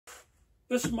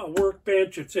This is my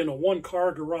workbench. It's in a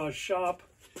one-car garage shop,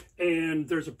 and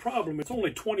there's a problem. It's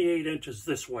only 28 inches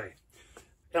this way,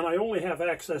 and I only have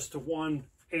access to one,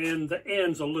 and the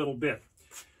end's a little bit.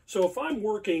 So if I'm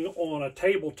working on a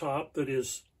tabletop that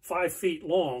is 5 feet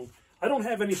long, I don't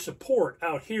have any support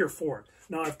out here for it.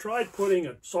 Now, I've tried putting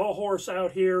a sawhorse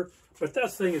out here, but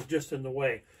that thing is just in the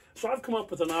way. So I've come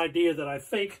up with an idea that I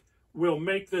think will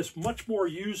make this much more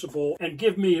usable and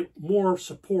give me more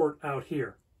support out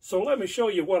here. So let me show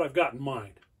you what I've got in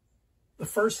mind. The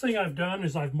first thing I've done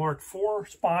is I've marked 4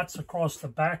 spots across the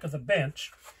back of the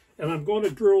bench, and I'm going to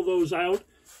drill those out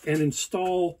and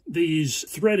install these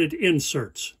threaded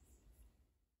inserts.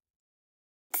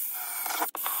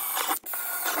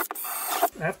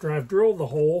 After I've drilled the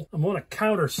hole, I'm going to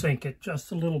countersink it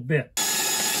just a little bit.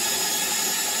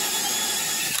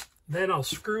 Then I'll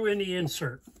screw in the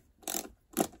insert.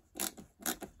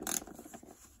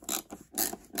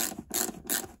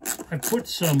 I put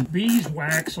some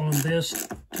beeswax on this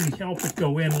to help it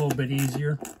go in a little bit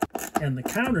easier, and the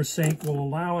countersink will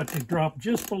allow it to drop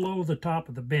just below the top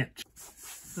of the bench.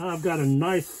 Now I've got a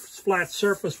nice flat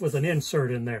surface with an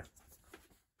insert in there.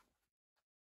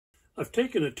 I've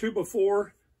taken a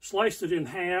 2x4, sliced it in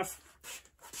half,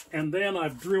 and then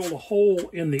I've drilled a hole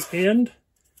in the end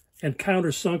and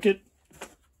countersunk it.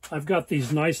 I've got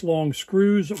these nice long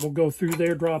screws that will go through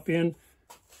there, drop in.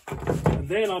 And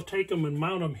then I'll take them and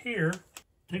mount them here.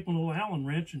 Take one little Allen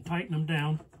wrench and tighten them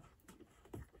down.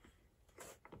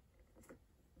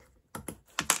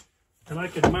 And I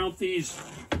can mount these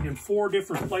in 4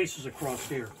 different places across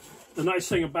here. The nice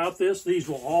thing about this, these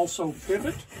will also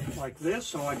pivot like this,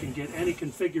 so I can get any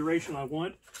configuration I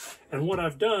want. And what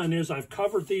I've done is I've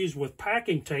covered these with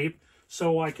packing tape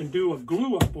so I can do a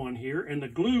glue up on here, and the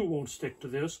glue won't stick to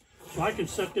this. So I can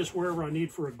set this wherever I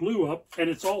need for a glue up, and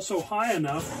it's also high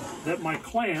enough that my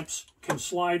clamps can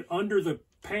slide under the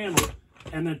panel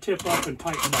and then tip up and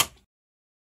tighten up.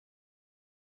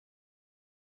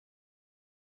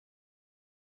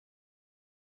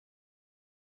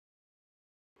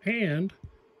 And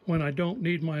when I don't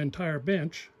need my entire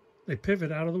bench, they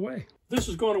pivot out of the way. This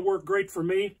is going to work great for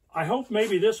me. I hope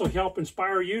maybe this will help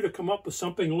inspire you to come up with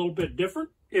something a little bit different.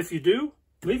 If you do,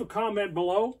 leave a comment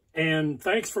below. And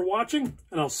thanks for watching,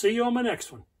 and I'll see you on my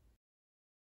next one.